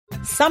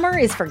Summer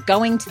is for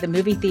going to the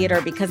movie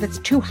theater because it's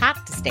too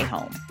hot to stay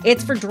home.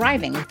 It's for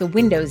driving with the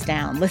windows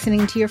down,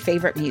 listening to your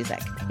favorite music.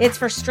 It's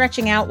for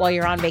stretching out while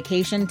you're on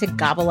vacation to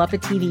gobble up a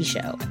TV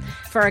show.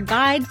 For a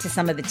guide to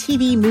some of the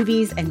TV,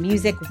 movies, and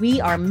music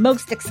we are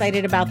most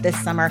excited about this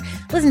summer,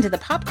 listen to the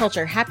Pop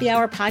Culture Happy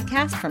Hour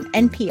podcast from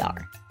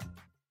NPR.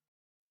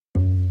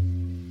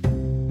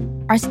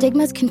 Our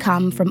stigmas can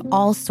come from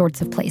all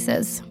sorts of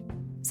places.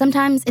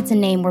 Sometimes it's a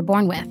name we're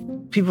born with.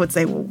 People would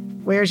say, well,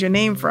 where's your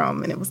name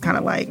from? And it was kind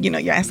of like,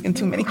 you're asking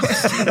too many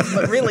questions.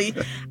 But really,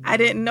 I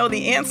didn't know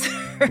the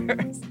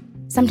answers.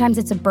 Sometimes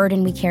it's a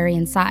burden we carry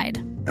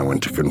inside. I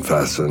went to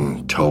confess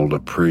and told a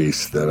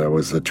priest that I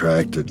was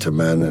attracted to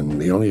men, and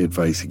the only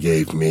advice he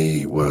gave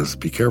me was,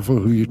 be careful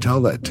who you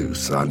tell that to,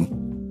 son.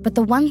 But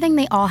the one thing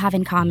they all have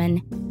in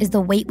common is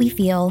the weight we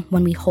feel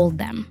when we hold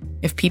them.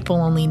 If people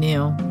only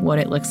knew what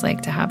it looks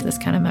like to have this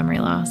kind of memory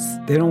loss.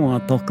 They don't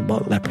want to talk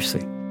about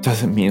leprosy.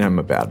 Doesn't mean I'm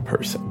a bad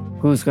person.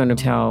 Who's going to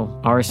tell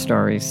our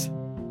stories?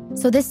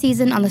 So this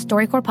season on the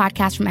StoryCorps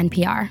Podcast from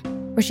NPR,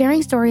 we're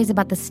sharing stories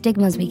about the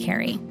stigmas we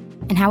carry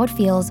and how it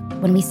feels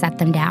when we set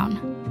them down.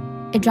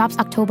 It drops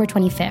October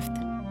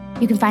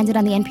 25th. You can find it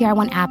on the NPR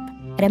One app,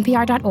 at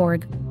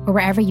npr.org, or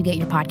wherever you get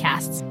your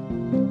podcasts.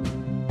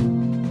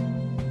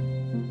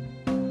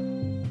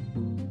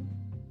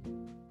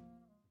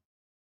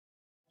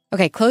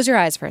 Okay, close your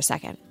eyes for a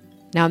second.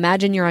 Now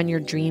imagine you're on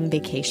your dream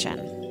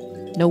vacation.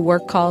 No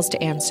work calls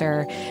to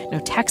answer,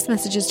 no text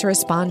messages to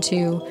respond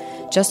to,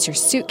 just your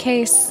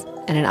suitcase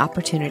and an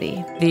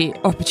opportunity. The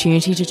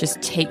opportunity to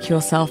just take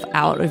yourself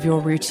out of your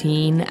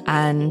routine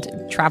and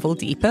travel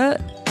deeper.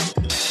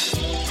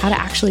 How to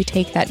actually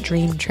take that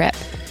dream trip.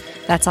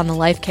 That's on the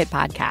Life Kit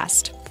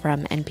podcast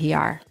from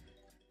NPR.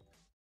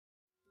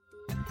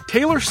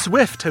 Taylor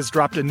Swift has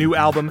dropped a new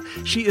album.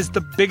 She is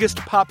the biggest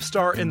pop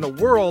star in the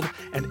world,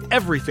 and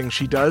everything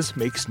she does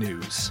makes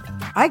news.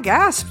 I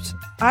gasped.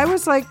 I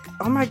was like,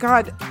 oh my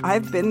God,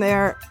 I've been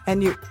there,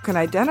 and you can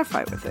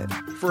identify with it.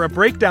 For a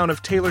breakdown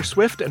of Taylor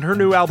Swift and her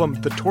new album,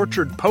 The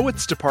Tortured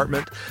Poets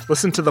Department,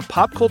 listen to the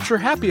Pop Culture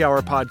Happy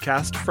Hour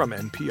podcast from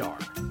NPR.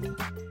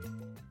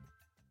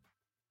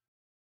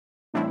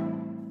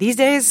 These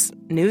days,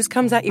 news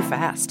comes at you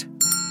fast.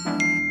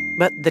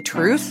 But the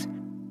truth?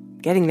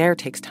 Getting there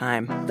takes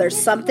time. There's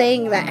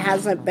something that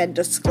hasn't been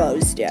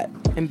disclosed yet.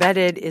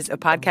 Embedded is a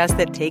podcast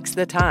that takes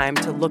the time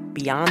to look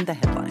beyond the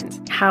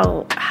headlines.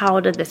 How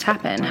did this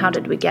happen? How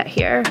did we get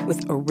here?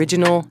 With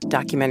original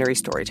documentary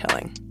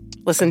storytelling.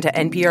 Listen to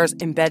NPR's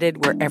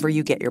Embedded wherever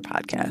you get your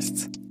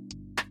podcasts.